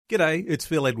G'day, it's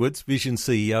Phil Edwards, Vision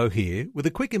CEO here, with a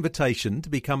quick invitation to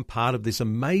become part of this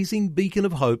amazing beacon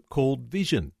of hope called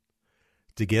Vision.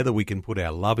 Together we can put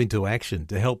our love into action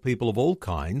to help people of all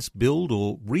kinds build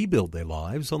or rebuild their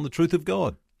lives on the truth of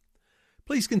God.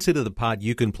 Please consider the part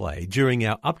you can play during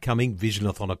our upcoming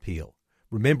Visionathon appeal,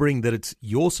 remembering that it's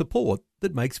your support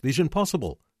that makes Vision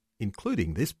possible,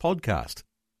 including this podcast.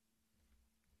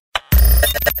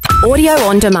 Audio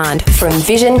on demand from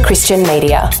Vision Christian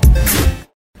Media.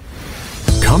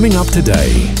 Coming up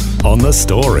today on The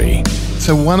Story.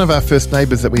 So one of our first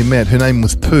neighbours that we met, her name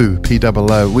was Pooh,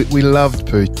 P-O-O. We loved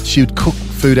Pooh. She would cook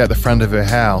food out the front of her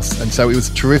house, and so it was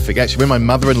terrific. Actually, when my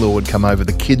mother-in-law would come over,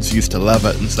 the kids used to love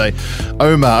it and say,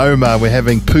 Omar, we're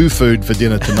having Pooh food for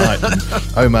dinner tonight. And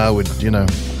Omar would,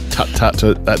 tut-tut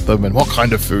at them, and what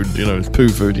kind of food? It's Pooh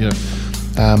food,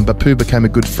 But Pooh became a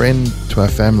good friend to our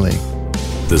family.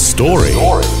 The Story.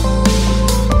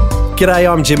 G'day,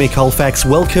 I'm Jimmy Colfax.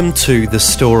 Welcome to The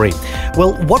Story.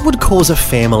 Well, what would cause a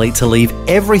family to leave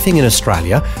everything in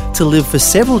Australia to live for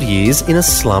several years in a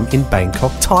slum in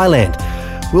Bangkok, Thailand?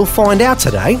 We'll find out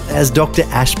today as Dr.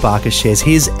 Ash Barker shares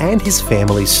his and his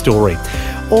family's story.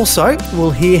 Also,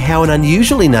 we'll hear how an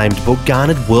unusually named book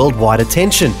garnered worldwide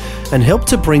attention and helped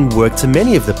to bring work to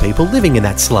many of the people living in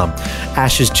that slum.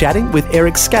 Ash is chatting with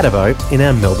Eric Scatterbo in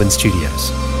our Melbourne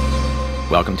studios.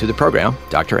 Welcome to the program,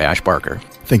 Dr. Ash Barker.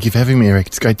 Thank you for having me, Eric.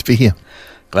 It's great to be here.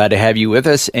 Glad to have you with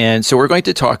us. And so we're going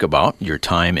to talk about your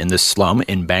time in the slum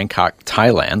in Bangkok,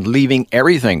 Thailand, leaving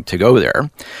everything to go there.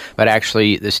 But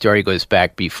actually, the story goes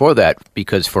back before that,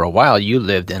 because for a while you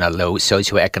lived in a low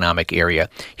socioeconomic area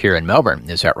here in Melbourne.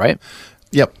 Is that right?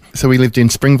 Yep. So we lived in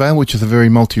Springvale, which is a very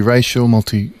multiracial,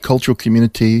 multicultural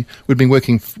community. We'd been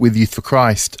working with Youth for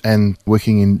Christ and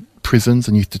working in prisons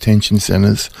and youth detention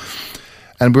centres.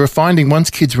 And we were finding once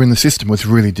kids were in the system was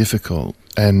really difficult.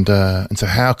 And so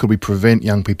how could we prevent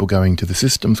young people going to the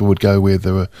systems or would go where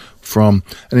they were from?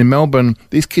 And in Melbourne,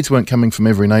 these kids weren't coming from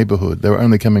every neighbourhood. They were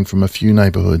only coming from a few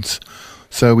neighbourhoods.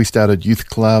 So we started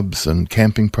youth clubs and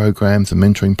camping programs and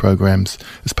mentoring programs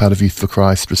as part of Youth for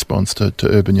Christ response to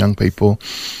urban young people.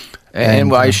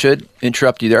 And I should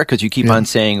interrupt you there because you keep on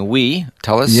saying we.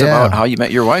 Tell us about how you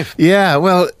met your wife. Yeah,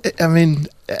 well, I mean,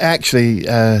 actually,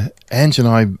 Ange and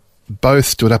I both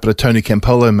stood up at a Tony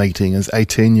Campolo meeting as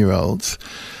 18-year-olds,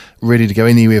 ready to go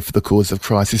anywhere for the cause of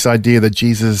Christ. This idea that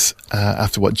Jesus,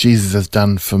 after what Jesus has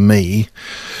done for me,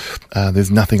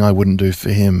 there's nothing I wouldn't do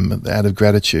for him. Out of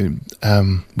gratitude,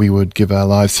 we would give our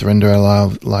lives, surrender our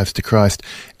lives to Christ.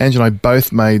 Ange and I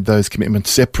both made those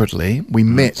commitments separately. We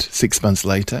met 6 months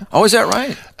later. Oh, is that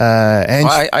right?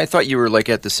 I thought you were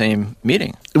at the same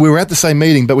meeting. We were at the same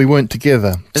meeting, but we weren't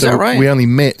together. Is that right? We only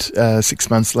met 6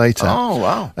 months later. Oh,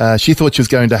 wow. She thought she was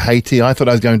going to Haiti. I thought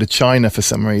I was going to China for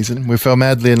some reason. We fell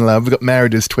madly in love. We got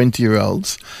married as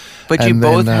 20-year-olds. But you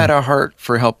both had a heart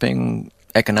for helping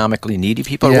economically needy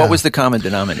people? Yeah. What was the common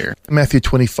denominator? Matthew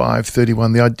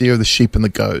 25:31, the idea of the sheep and the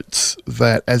goats,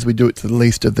 that as we do it to the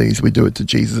least of these, we do it to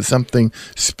Jesus. Something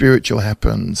spiritual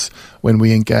happens when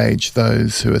we engage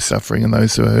those who are suffering and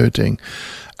those who are hurting.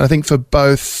 And I think for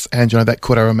both Ange and I, that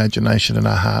caught our imagination and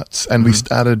our hearts. And we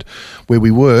started where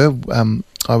we were.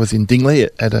 I was in Dingley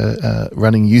at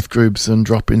running youth groups and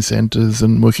drop-in centres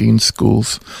and working in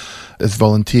schools as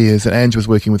volunteers. And Ange was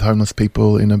working with homeless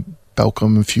people in a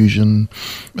Balcom infusion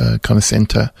kind of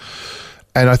centre.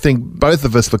 And I think both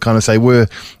of us were kind of say, is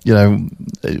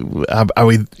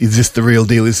this the real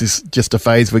deal? Is this just a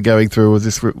phase we're going through? Or is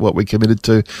this what we committed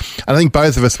to? And I think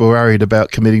both of us were worried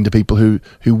about committing to people who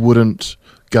wouldn't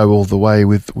go all the way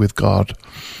with God,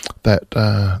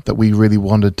 that we really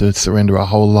wanted to surrender our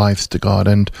whole lives to God.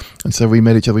 And so we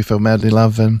met each other, we fell madly in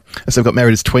love. And so we got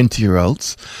married as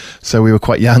 20-year-olds. So we were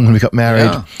quite young when we got married.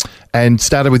 Yeah. And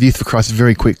started with Youth for Christ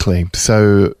very quickly.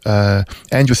 So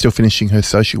Ange was still finishing her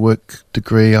social work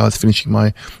degree. I was finishing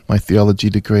my theology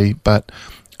degree, but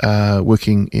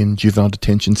working in juvenile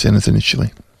detention centres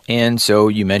initially. And so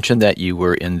you mentioned that you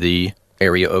were in the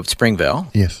area of Springvale.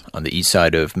 Yes. On the east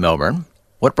side of Melbourne.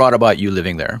 What brought about you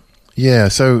living there? Yeah,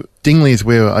 so Dingley is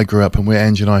where I grew up and where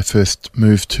Ange and I first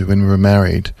moved to when we were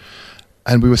married.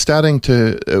 And we were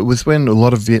it was when a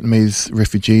lot of Vietnamese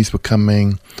refugees were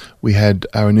coming. We had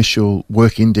our initial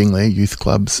work in Dingley, youth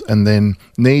clubs, and then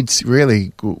needs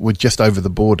really were just over the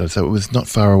border. So it was not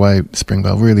far away,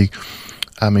 Springvale, really.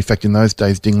 In fact, in those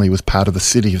days, Dingley was part of the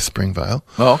city of Springvale.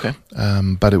 Oh, okay.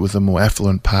 But it was a more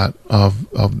affluent part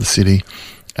of the city.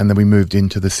 And then we moved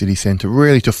into the city centre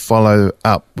really to follow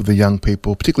up with the young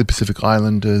people, particularly Pacific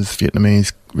Islanders,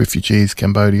 Vietnamese refugees,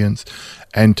 Cambodians,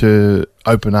 and to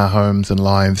open our homes and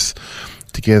lives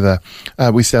together.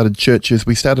 We started churches.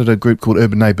 We started a group called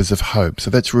Urban Neighbours of Hope. So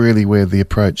that's really where the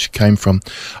approach came from.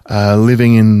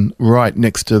 Living in right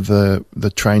next to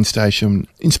the train station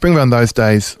in Springvale in those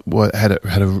days had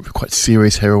a quite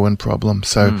serious heroin problem.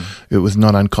 So it was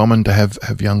not uncommon to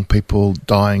have young people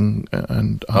dying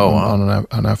and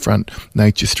on our front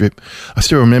nature strip. I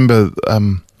still remember.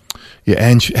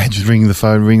 Ange was ringing the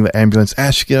phone, ringing the ambulance.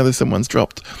 Ash, there's someone's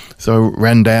dropped. So I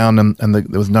ran down and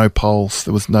there was no pulse,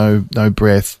 there was no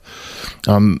breath.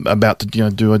 I'm about to,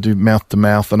 do mouth to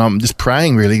mouth, and I'm just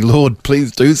praying, really, Lord,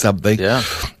 please do something. Yeah.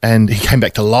 And he came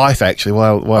back to life actually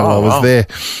while I was there.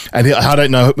 And I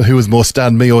don't know who was more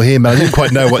stunned, me or him. I didn't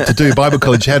quite know what to do. Bible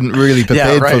college hadn't really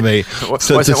prepared for me.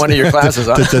 Wasn't one of your classes,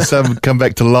 huh? to come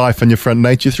back to life on your front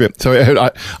nature strip. So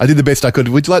I did the best I could.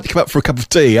 Would you like to come up for a cup of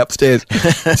tea upstairs?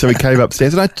 So we came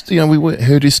upstairs, and we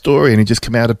heard his story, and he just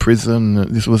come out of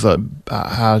prison. This was a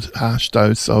harsh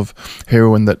dose of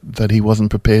heroin that he wasn't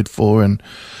prepared for, and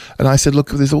I said, look,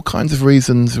 there's all kinds of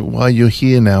reasons why you're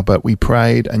here now, but we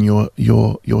prayed, and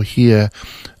you're here,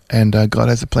 and God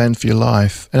has a plan for your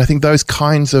life. And I think those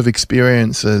kinds of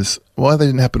experiences, while they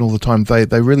didn't happen all the time,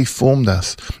 they really formed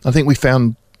us. I think we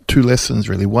found two lessons,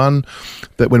 really. One,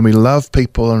 that when we love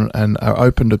people and are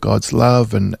open to God's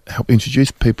love and help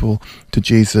introduce people to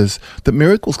Jesus, that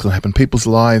miracles can happen. People's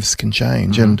lives can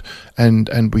change.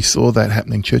 And we saw that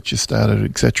happening. Churches started,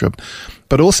 etc.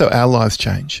 But also our lives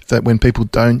change. That when people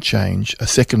don't change, a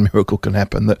second miracle can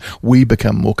happen, that we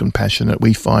become more compassionate.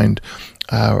 We find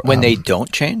when they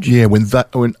don't change? Yeah,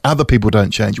 when other people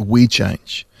don't change, we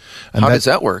change. And how does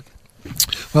that work?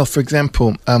 Well, for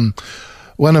example,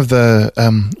 one of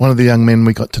the young men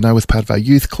we got to know was part of our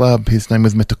youth club. His name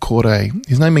was Metakore.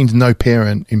 His name means no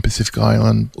parent in Pacific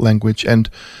Island language, and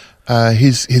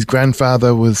his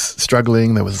grandfather was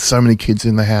struggling. There was so many kids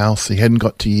in the house. He hadn't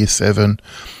got to year 7,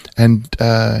 and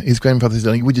his grandfather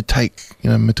said, "Would you take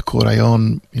Metakore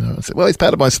on?" I said, "Well, he's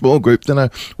part of my small group. Then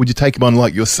would you take him on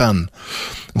like your son?"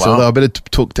 And so I better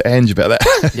talk to Ange about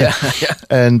that. Yeah.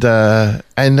 And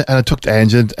I talked to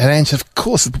Ange, and Ange, of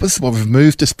course, this is why we've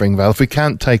moved to Springvale. If we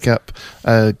can't take up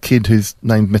a kid who's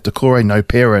named Metakore, no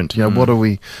parent, what are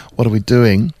we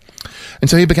doing? And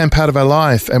so he became part of our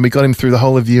life, and we got him through the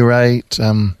whole of year 8.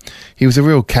 He was a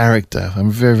real character, a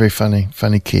very, very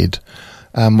funny kid.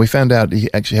 We found out he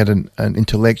actually had an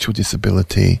intellectual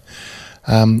disability.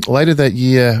 Later that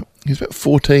year, he was about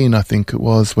 14, I think it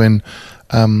was, when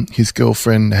his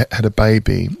girlfriend had a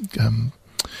baby,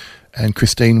 and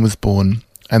Christine was born.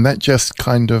 And that just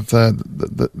kind of,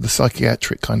 the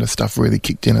psychiatric kind of stuff really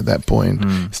kicked in at that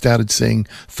point. Started seeing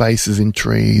faces in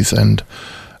trees and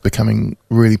becoming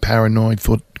really paranoid,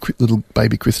 thought little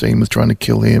baby Christine was trying to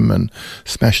kill him, and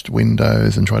smashed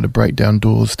windows and tried to break down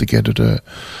doors to get at her.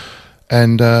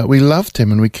 And we loved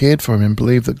him and we cared for him and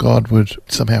believed that God would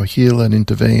somehow heal and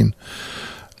intervene.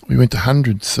 We went to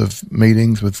hundreds of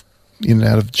meetings with in and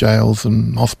out of jails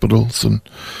and hospitals and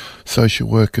social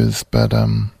workers, but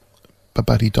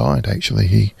he died, actually.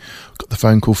 He got the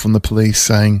phone call from the police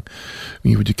saying,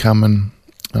 would you come and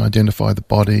identify the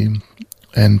body?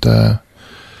 And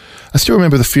I still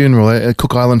remember the funeral.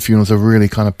 Cook Island funerals are really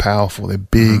kind of powerful. They're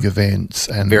big events.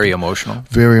 And very emotional.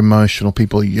 Very emotional.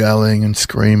 People yelling and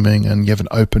screaming, and you have an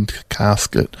open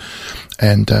casket.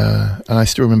 And I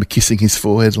still remember kissing his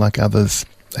forehead like others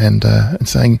and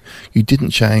saying, you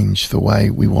didn't change the way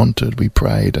we wanted. We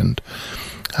prayed,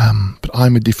 but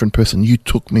I'm a different person. You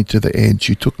took me to the edge.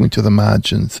 You took me to the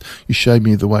margins. You showed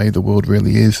me the way the world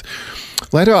really is.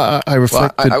 Later, I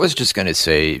reflected. Well, I was just going to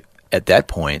say, at that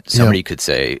point, somebody could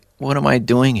say, what am I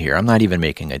doing here? I'm not even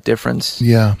making a difference.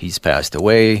 Yeah. He's passed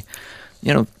away.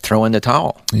 Throw in the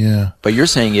towel. Yeah. But you're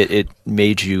saying it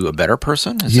made you a better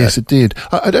person? Yes, it did.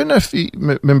 I don't know if you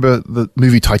remember the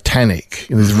movie Titanic.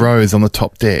 There's Rose on the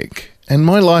top deck. And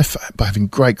my life, by having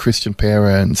great Christian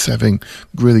parents, having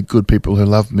really good people who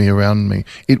loved me around me,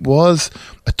 it was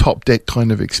a top deck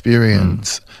kind of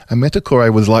experience. And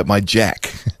Metakore was like my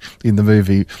Jack in the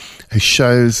movie, who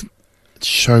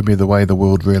showed me the way the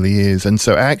world really is. And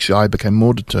so actually I became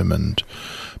more determined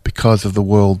because of the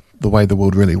way the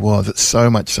world really was. That so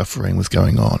much suffering was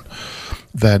going on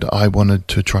that I wanted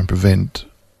to try and prevent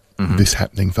this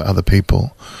happening for other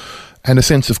people. And a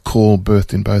sense of call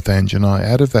birthed in both Ange and I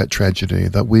out of that tragedy,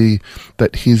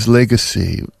 that his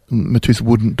legacy, Matus,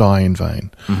 wouldn't die in vain.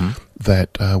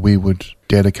 that we would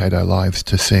dedicate our lives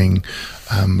to seeing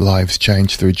lives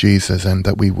change through Jesus, and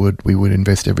that we would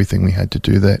invest everything we had to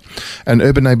do that. And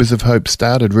Urban Neighbours of Hope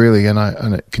started really,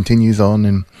 and it continues on.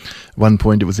 And at one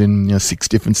point, it was in 6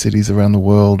 different cities around the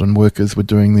world, and workers were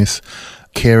doing this,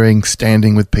 caring,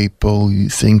 standing with people,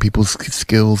 seeing people's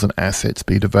skills and assets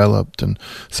be developed, and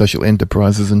social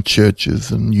enterprises and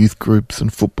churches and youth groups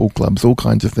and football clubs, all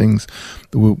kinds of things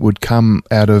that would come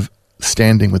out of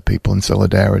standing with people in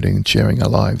solidarity and sharing our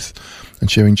lives and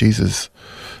sharing Jesus.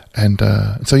 And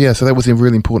so that was a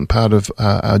really important part of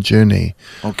our journey.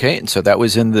 Okay, and so that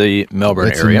was in the Melbourne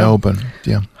That's area. in Melbourne,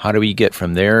 yeah. How do we get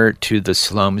from there to the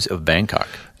slums of Bangkok?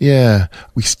 Yeah,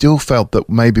 we still felt that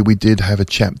maybe we did have a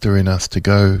chapter in us to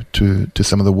go to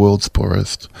some of the world's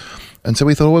poorest. And so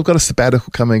we thought, we've got a sabbatical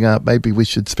coming up. Maybe we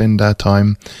should spend our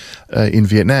time in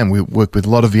Vietnam. We work with a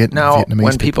lot of Vietnamese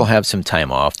when people have some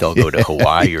time off, they'll go to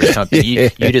Hawaii or something.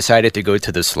 You decided to go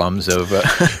to the slums of...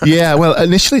 Yeah, well,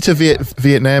 initially to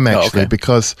Vietnam, actually,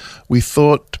 because we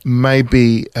thought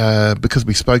maybe because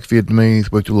we spoke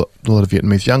Vietnamese, worked with a lot of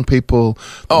Vietnamese young people.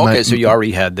 Oh, okay, so you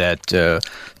already had that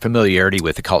familiarity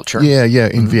with the culture. Yeah,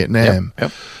 in Vietnam.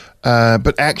 Yep.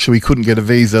 But actually, we couldn't get a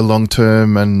visa long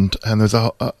term, and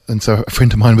so a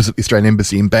friend of mine was at the Australian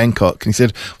Embassy in Bangkok, and he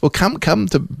said, "Well, come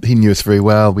to." He knew us very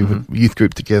well. We were youth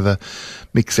group together.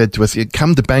 Mick said to us,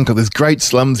 "Come to Bangkok. There's great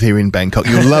slums here in Bangkok.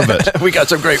 You'll love it." We got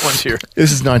some great ones here.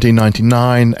 This is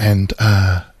 1999, and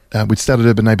we'd started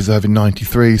Urban Neighbours over in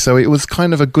 93, so it was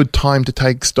kind of a good time to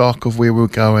take stock of where we were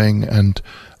going. And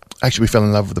actually, we fell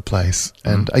in love with the place.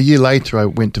 And a year later, I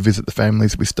went to visit the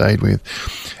families we stayed with.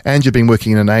 Angie had been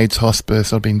working in an AIDS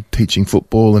hospice. I'd been teaching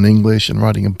football and English and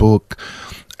writing a book.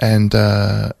 And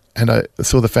I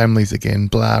saw the families again.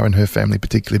 Blah and her family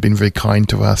particularly had been very kind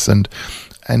to us. And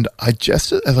I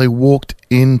just, as I walked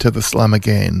into the slum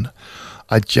again,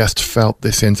 I just felt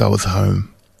this sense I was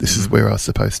home. This is where I was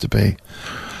supposed to be.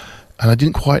 And I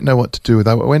didn't quite know what to do with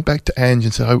it. I went back to Angie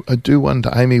and said, I do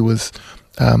wonder. Amy was...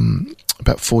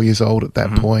 about 4 years old at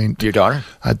that point. Your daughter?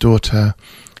 Our daughter.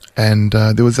 And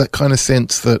there was that kind of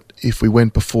sense that if we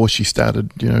went before she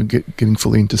started, getting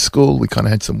fully into school, we kind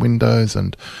of had some windows.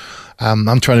 And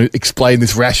I'm trying to explain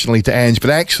this rationally to Ange,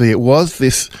 but actually it was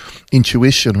this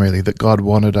intuition really that God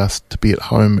wanted us to be at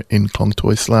home in Klong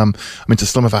Toi slum. I mean, it's a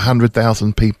slum of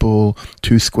 100,000 people,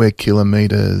 2 square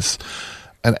kilometres.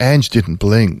 And Ange didn't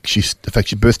blink. In fact,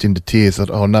 she burst into tears. That,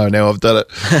 oh no, now I've done it.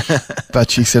 But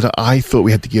she said, I thought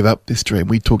we had to give up this dream.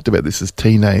 We talked about this as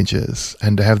teenagers,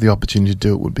 and to have the opportunity to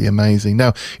do it would be amazing.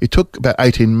 Now, it took about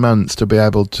 18 months to be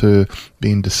able to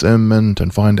be in discernment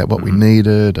and find out what we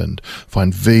needed and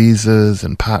find visas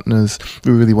and partners.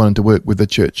 We really wanted to work with the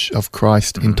Church of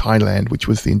Christ in Thailand, which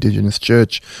was the indigenous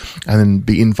church, and then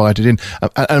be invited in.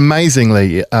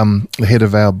 Amazingly, the head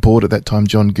of our board at that time,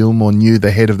 John Gilmore, knew the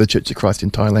head of the Church of Christ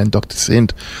in Thailand, Dr.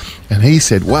 Sint, and he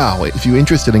said, wow, if you're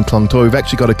interested in Klong Toi, we've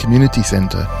actually got a community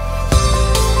centre.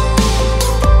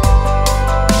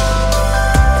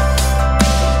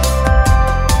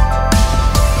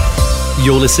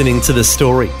 You're listening to The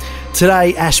Story.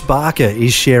 Today, Ash Barker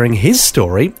is sharing his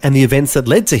story and the events that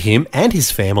led to him and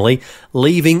his family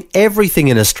leaving everything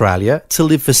in Australia to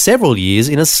live for several years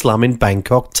in a slum in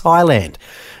Bangkok, Thailand.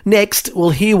 Next,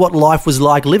 we'll hear what life was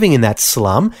like living in that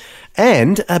slum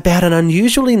and about an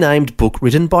unusually named book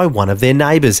written by one of their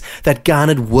neighbours that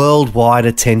garnered worldwide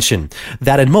attention.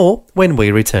 That and more when we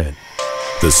return.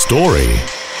 The Story.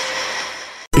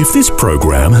 If this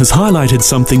program has highlighted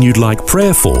something you'd like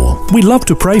prayer for, we'd love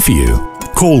to pray for you.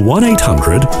 Call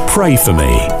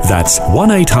 1-800-PRAY-FOR-ME. That's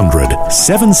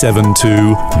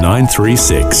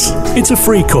 1-800-772-936. It's a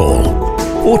free call.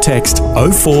 Or text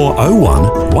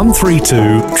 0401 132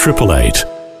 888.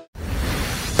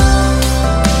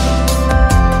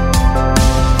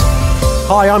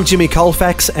 Hi, I'm Jimmy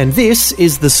Colfax and this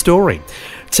is The Story.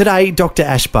 Today, Dr.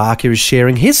 Ash Barker is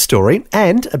sharing his story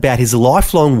and about his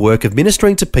lifelong work of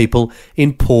ministering to people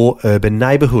in poor urban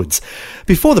neighbourhoods.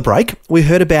 Before the break, we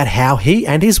heard about how he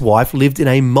and his wife lived in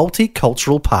a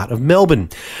multicultural part of Melbourne.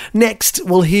 Next,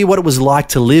 we'll hear what it was like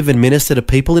to live and minister to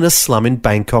people in a slum in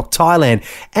Bangkok, Thailand,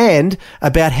 and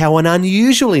about how an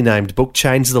unusually named book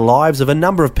changed the lives of a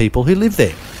number of people who live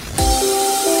there.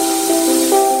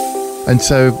 And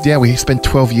so, we spent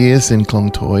 12 years in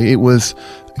Klong Toi. It was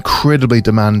incredibly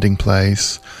demanding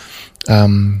place.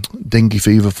 Dengue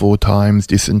fever 4 times,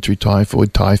 dysentery,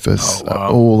 typhoid, typhus,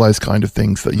 all those kind of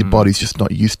things that your body's just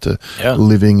not used to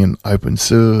living in open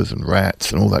sewers and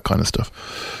rats and all that kind of stuff.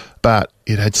 but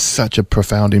it had such a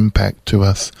profound impact to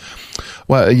us.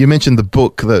 Well, you mentioned the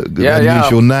book, the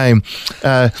unusual name.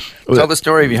 Tell the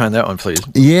story behind that one, please.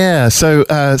 Yeah, so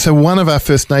one of our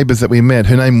first neighbours that we met,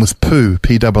 her name was Pooh,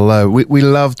 P-O-O. We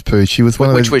loved Pooh. She was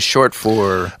Which was short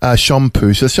for?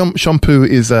 Shampoo. So shampoo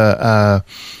is a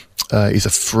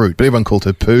fruit, but everyone called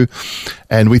her Pooh,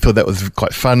 and we thought that was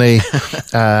quite funny.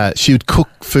 She would cook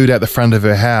food out the front of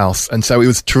her house, and so it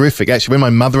was terrific. Actually, when my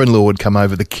mother-in-law would come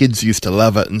over, the kids used to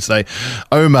love it and say,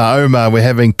 Omar, we're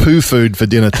having Pooh food for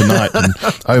dinner tonight. And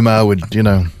Omar would,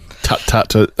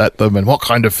 tut at them, and what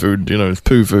kind of food, it's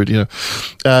Pooh food,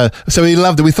 So we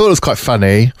loved it. We thought it was quite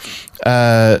funny.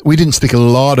 We didn't speak a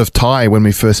lot of Thai when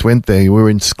we first went there. We were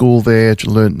in school there,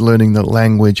 learning the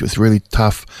language. It was really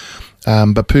tough.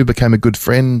 But Pooh became a good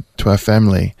friend to our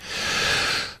family.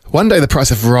 One day the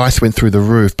price of rice went through the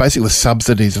roof. Basically, the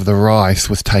subsidies of the rice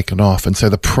was taken off, and so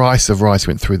the price of rice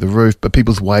went through the roof, but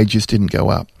people's wages didn't go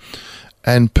up.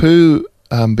 And Pooh,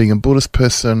 being a Buddhist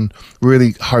person,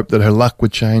 really hoped that her luck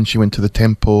would change. She went to the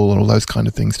temple and all those kind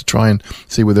of things to try and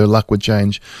see whether her luck would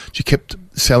change. She kept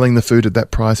selling the food at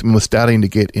that price and was starting to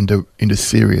get into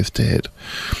serious debt.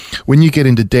 When you get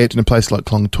into debt in a place like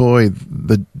Klong Toi,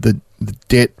 the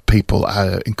debt people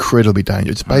are incredibly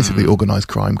dangerous. It's basically organised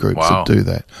crime groups that do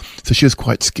that. So she was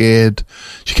quite scared.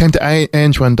 She came to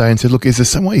Ange one day and said, look, is there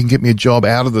some way you can get me a job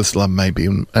out of the slum maybe?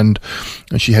 And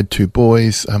she had 2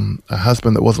 boys, a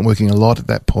husband that wasn't working a lot at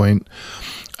that point.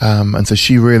 And so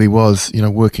she really was,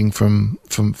 working from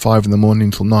 5 in the morning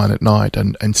till 9 at night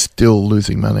and still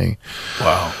losing money.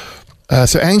 Wow.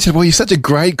 So Ange said, well, you're such a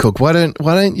great cook. Why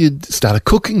don't you start a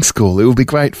cooking school? It will be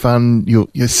great fun.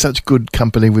 You're such good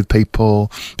company with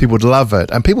people. People would love it.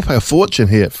 And people pay a fortune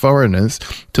here, foreigners,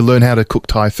 to learn how to cook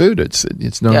Thai food. It's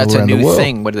known all around the world. Yeah, it's a new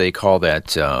thing. What do they call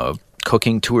that?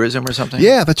 Cooking tourism or something?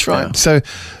 Yeah, that's right. Yeah.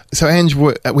 So Ange,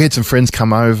 we had some friends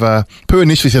come over. Pooh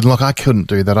initially said, look, I couldn't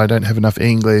do that. I don't have enough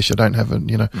English. I don't have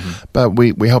But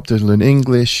we helped her learn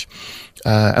English.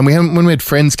 And when we had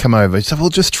friends come over, she said, well,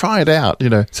 just try it out,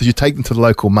 So you take them to the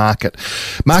local market.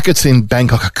 Markets in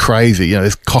Bangkok are crazy.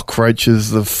 There's cockroaches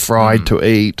that are fried to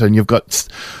eat, and you've got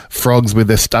frogs with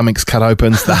their stomachs cut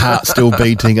open, the heart still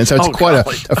beating. And so it's quite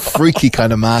a freaky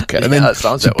kind of market. And then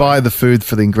you buy the food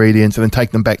for the ingredients and then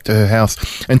take them back to her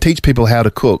house and teach people how to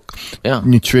cook. Yeah.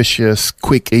 Nutritious,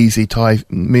 quick, easy Thai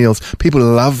meals. People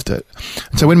loved it.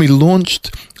 And so when we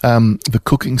launched the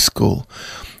cooking school,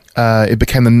 it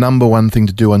became the number 1 thing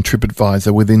to do on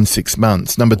TripAdvisor within 6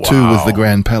 months. Number 2 was the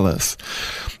Grand Palace.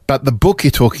 But the book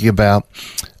you're talking about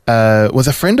was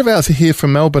a friend of ours here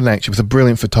from Melbourne, actually. Was a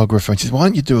brilliant photographer. And she said, why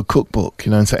don't you do a cookbook?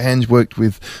 And so Ange worked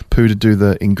with Pooh to do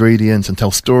the ingredients and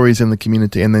tell stories in the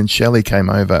community. And then Shelley came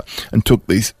over and took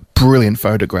these brilliant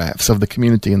photographs of the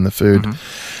community and the food.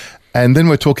 And then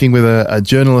we're talking with a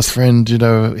journalist friend,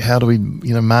 how do we,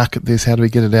 market this? How do we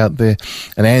get it out there?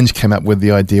 And Ange came up with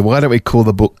the idea, why don't we call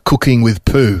the book Cooking with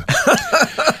Pooh?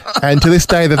 And to this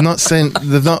day, they've not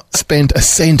spent a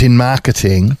cent in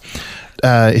marketing.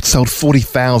 It sold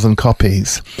 40,000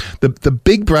 copies. The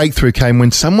big breakthrough came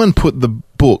when someone put the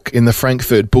book in the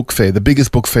Frankfurt Book Fair, the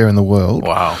biggest book fair in the world.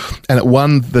 Wow. And it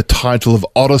won the title of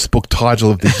Oddest Book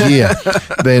Title of the Year.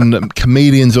 Then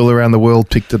comedians all around the world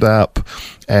picked it up.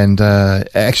 And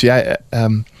actually,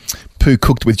 Pooh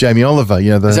cooked with Jamie Oliver.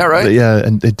 Is that right?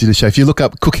 And they did a show. If you look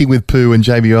up Cooking with Pooh and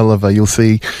Jamie Oliver, you'll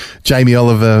see Jamie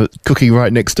Oliver cooking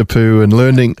right next to Pooh and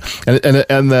learning.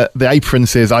 And the apron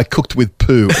says, I cooked with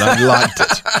Pooh, and I liked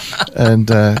it. And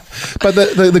but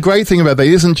the great thing about that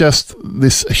isn't just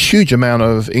this huge amount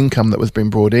of income that was being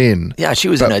brought in. Yeah, she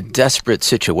was in a desperate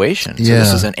situation. So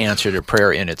this is an answer to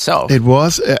prayer in itself. It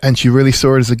was, and she really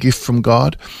saw it as a gift from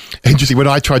God. Interesting, when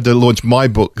I tried to launch my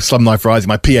book, Slum Life Rising,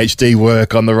 my PhD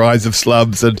work on the rise of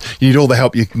slums, and you need all the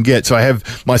help you can get. So I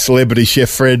have my celebrity chef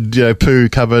friend Pooh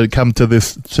come to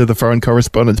the Foreign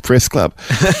Correspondents Press Club.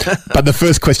 But the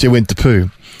first question went to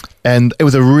Pooh, and it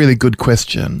was a really good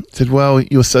question. It said, well,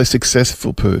 you're so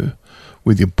successful, Pooh,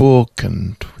 with your book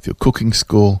and with your cooking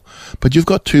school, but you've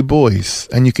got 2 boys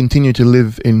and you continue to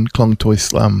live in Klong Toi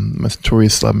slum, most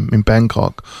notorious slum in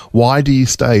Bangkok. Why do you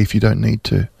stay if you don't need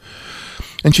to?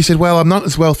 And she said, well, I'm not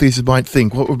as wealthy as you might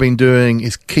think. What we've been doing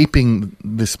is keeping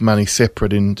this money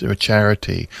separate into a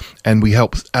charity, and we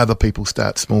help other people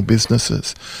start small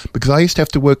businesses. Because I used to have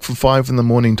to work from 5 in the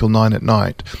morning till 9 at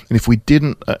night. And if we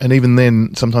didn't, and even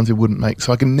then, sometimes we wouldn't make,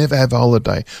 so I can never have a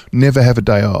holiday, never have a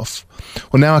day off.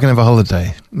 Well, now I can have a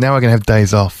holiday. Now I can have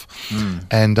days off.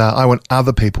 And I want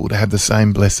other people to have the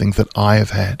same blessings that I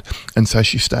have had. And so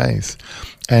she stays.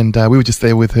 And we were just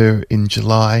there with her in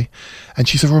July, and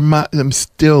she's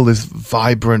still this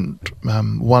vibrant,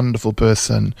 wonderful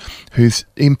person who's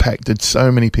impacted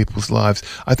so many people's lives.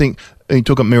 I think you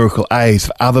talk about Miracle A's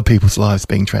for other people's lives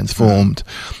being transformed.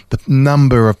 The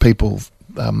number of people's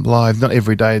lives, not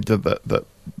every day, the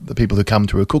people who come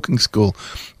to a cooking school,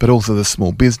 but also the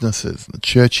small businesses, the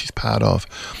church she's part of,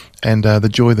 and the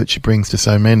joy that she brings to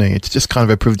so many. It's just kind of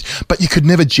a privilege. But you could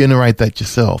never generate that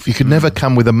yourself. You could never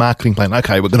come with a marketing plan.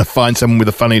 Okay, we're going to find someone with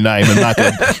a funny name and market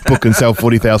a book and sell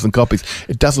 40,000 copies.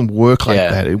 It doesn't work like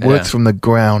that. It works from the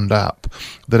ground up.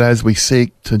 That as we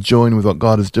seek to join with what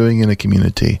God is doing in a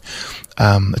community,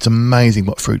 it's amazing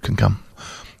what fruit can come.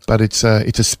 But it's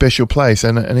a special place,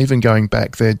 and even going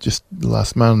back there just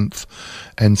last month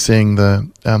and seeing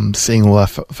all our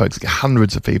folks,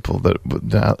 hundreds of people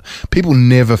people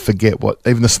never forget what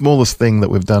even the smallest thing that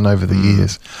we've done over the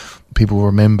years. People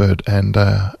remembered and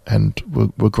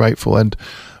were grateful, and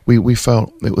we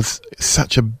felt it was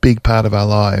such a big part of our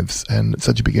lives and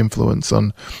such a big influence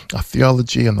on our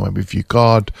theology and the way we view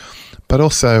God. But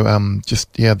also,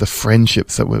 the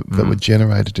friendships that were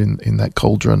generated in that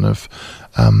cauldron have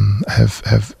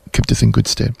kept us in good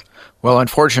stead. Well,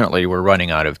 unfortunately, we're running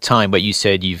out of time, but you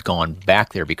said you've gone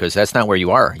back there because that's not where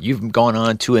you are. You've gone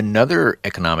on to another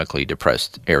economically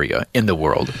depressed area in the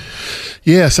world.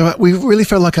 Yeah, so we really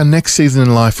felt like our next season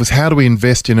in life was how do we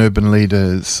invest in urban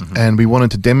leaders? And we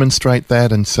wanted to demonstrate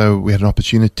that, and so we had an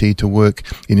opportunity to work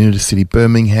in inner city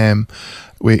Birmingham.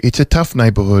 It's a tough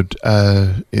neighbourhood,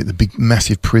 a big,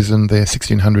 massive prison there,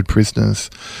 1,600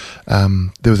 prisoners.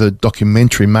 There was a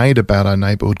documentary made about our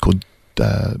neighbourhood called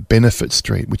Benefit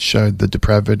Street, which showed the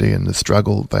depravity and the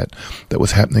struggle that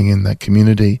was happening in that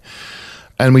community.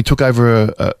 And we took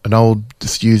over an old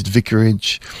disused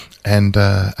vicarage and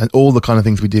all the kind of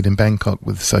things we did in Bangkok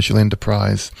with social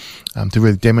enterprise to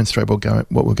really demonstrate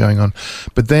what were going on.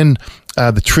 But then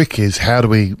the trick is how do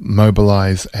we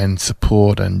mobilise and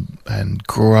support and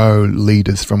grow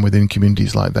leaders from within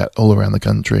communities like that all around the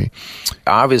country.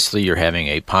 Obviously, you're having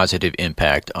a positive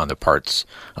impact on the parts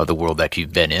of the world that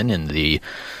you've been in the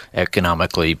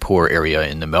economically poor area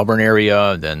in the Melbourne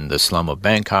area, then the slum of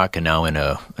Bangkok, and now in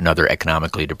another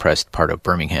economically depressed part of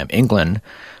Birmingham, England.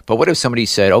 But what if somebody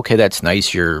said, okay, that's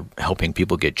nice, you're helping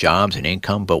people get jobs and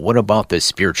income, but what about the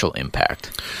spiritual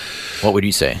impact? What would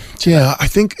you say? Yeah, I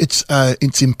think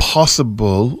it's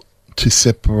impossible to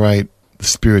separate the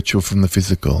spiritual from the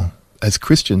physical. As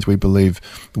Christians, we believe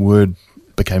the Word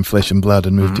became flesh and blood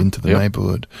and moved into the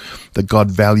neighborhood, that God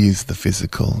values the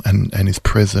physical and is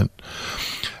present.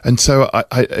 And so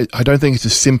I don't think it's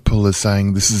as simple as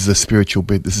saying this is the spiritual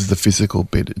bit, this is the physical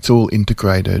bit. It's all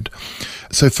integrated.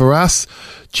 So for us,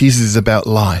 Jesus is about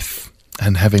life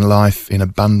and having life in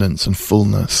abundance and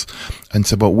fullness. And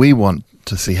so what we want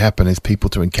to see happen is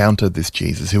people to encounter this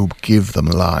Jesus who will give them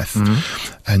life.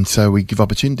 And so we give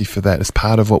opportunity for that as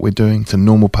part of what we're doing. It's a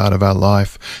normal part of our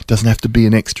life. It doesn't have to be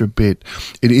an extra bit.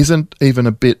 It isn't even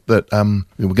a bit that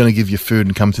we're going to give you food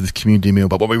and come to this community meal,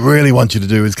 but what we really want you to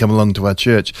do is come along to our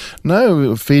church.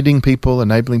 No, feeding people,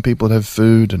 enabling people to have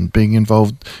food and being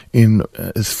involved in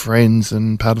as friends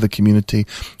and part of the community,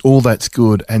 all that's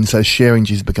good. And so sharing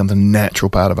Jesus becomes a natural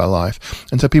part of our life.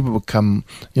 And so people will come,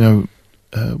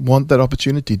 want that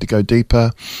opportunity to go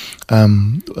deeper.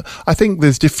 I think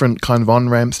there's different kind of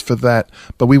on-ramps for that,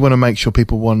 but we want to make sure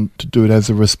people want to do it as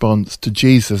a response to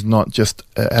Jesus, not just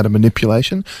out of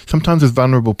manipulation. Sometimes with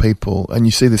vulnerable people, and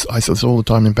you see this, I saw this all the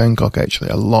time in Bangkok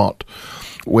actually, a lot,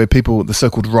 where people, the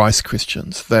so-called rice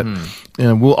Christians, that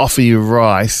will offer you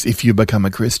rice if you become a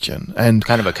Christian, and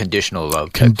kind of a conditional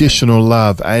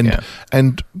love.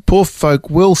 And poor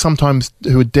folk will sometimes,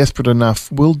 who are desperate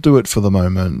enough, will do it for the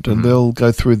moment, and they'll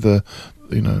go through the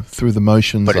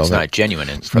motions. But it's of not it.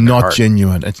 genuine. From not the heart.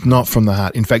 genuine. It's not from the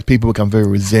heart. In fact, people become very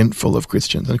resentful of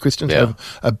Christians, and Christians have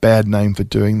a bad name for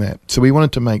doing that. So we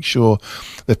wanted to make sure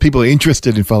that people are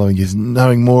interested in following Jesus,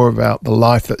 knowing more about the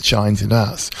life that shines in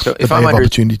us. So if I'm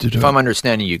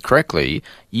understanding you correctly,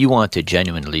 you want to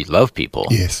genuinely love people.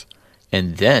 Yes.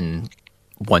 And then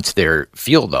once they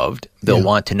feel loved, they'll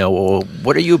want to know, well,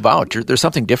 what are you about? There's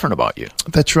something different about you.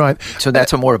 That's right. So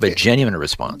that's more of a genuine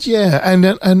response. Yeah,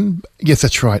 and yes,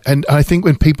 that's right. And I think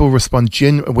when people respond,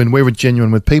 when we're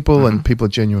genuine with people and people are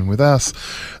genuine with us,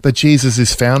 that Jesus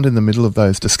is found in the middle of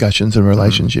those discussions and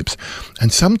relationships.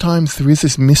 And sometimes there is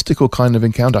this mystical kind of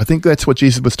encounter. I think that's what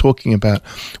Jesus was talking about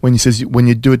when he says, when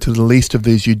you do it to the least of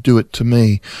these, you do it to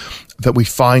me. that we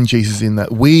find Jesus in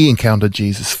that. We encounter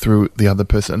Jesus through the other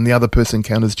person, and the other person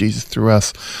encounters Jesus through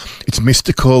us. It's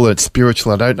mystical, it's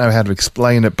spiritual. I don't know how to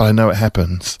explain it, but I know it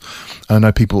happens. I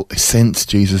know people sense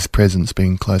Jesus' presence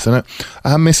being close. And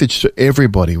our message to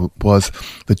everybody was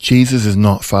that Jesus is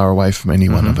not far away from any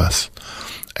one of us,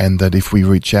 and that if we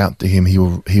reach out to him,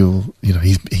 he'll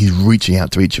he's reaching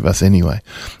out to each of us anyway.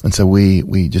 And so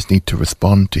we just need to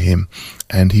respond to him,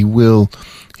 and he will.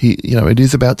 It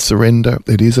is about surrender.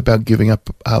 It is about giving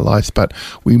up our lives, but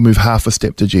we move half a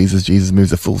step to Jesus. Jesus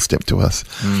moves a full step to us,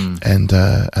 and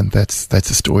that's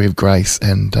a story of grace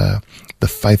and the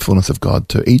faithfulness of God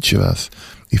to each of us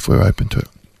if we're open to it.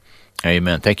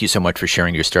 Amen. Thank you so much for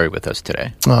sharing your story with us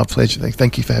today. Oh, pleasure.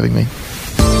 Thank you for having me.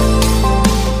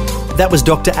 That was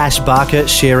Dr. Ash Barker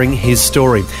sharing his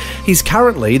story. He's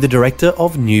currently the director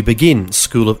of New Begin,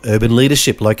 School of Urban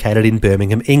Leadership, located in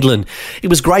Birmingham, England. It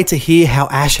was great to hear how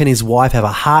Ash and his wife have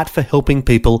a heart for helping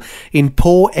people in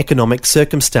poor economic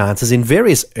circumstances in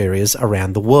various areas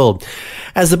around the world.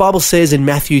 As the Bible says in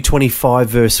Matthew 25,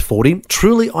 verse 40,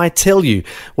 "Truly I tell you,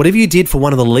 whatever you did for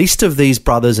one of the least of these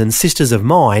brothers and sisters of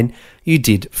mine, you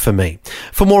did for me."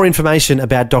 For more information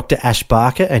about Dr. Ash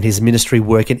Barker and his ministry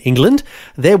work in England,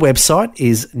 their website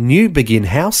is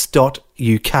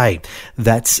newbeginhouse.uk.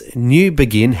 That's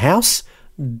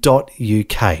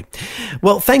newbeginhouse.uk.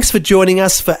 Well, thanks for joining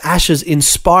us for Ash's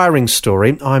inspiring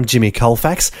story. I'm Jimmy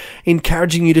Colfax,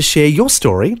 encouraging you to share your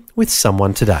story with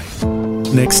someone today.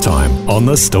 Next time on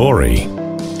The Story.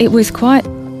 It was quite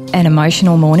an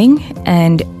emotional morning,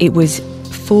 and it was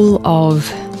full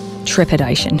of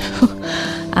trepidation.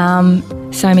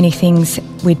 So many things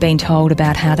we'd been told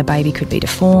about how the baby could be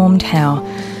deformed, how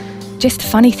just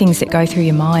funny things that go through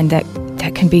your mind that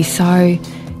can be so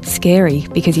scary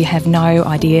because you have no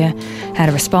idea how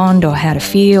to respond or how to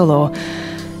feel or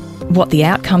what the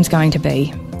outcome's going to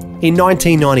be. In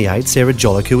 1998, Sarah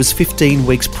Jollicoe was 15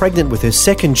 weeks pregnant with her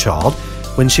second child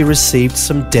when she received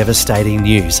some devastating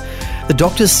news. The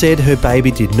doctors said her baby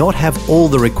did not have all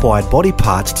the required body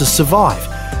parts to survive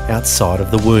outside of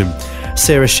the womb.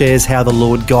 Sarah shares how the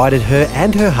Lord guided her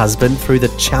and her husband through the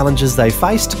challenges they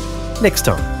faced next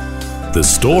time. The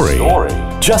Story.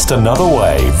 Just another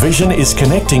way Vision is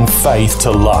connecting faith to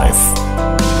life.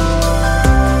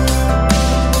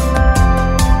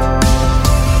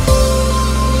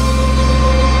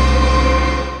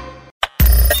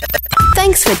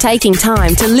 Thanks for taking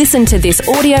time to listen to this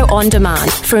audio on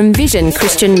demand from Vision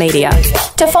Christian Media.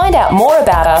 To find out more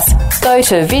about us, go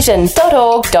to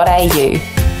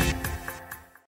vision.org.au.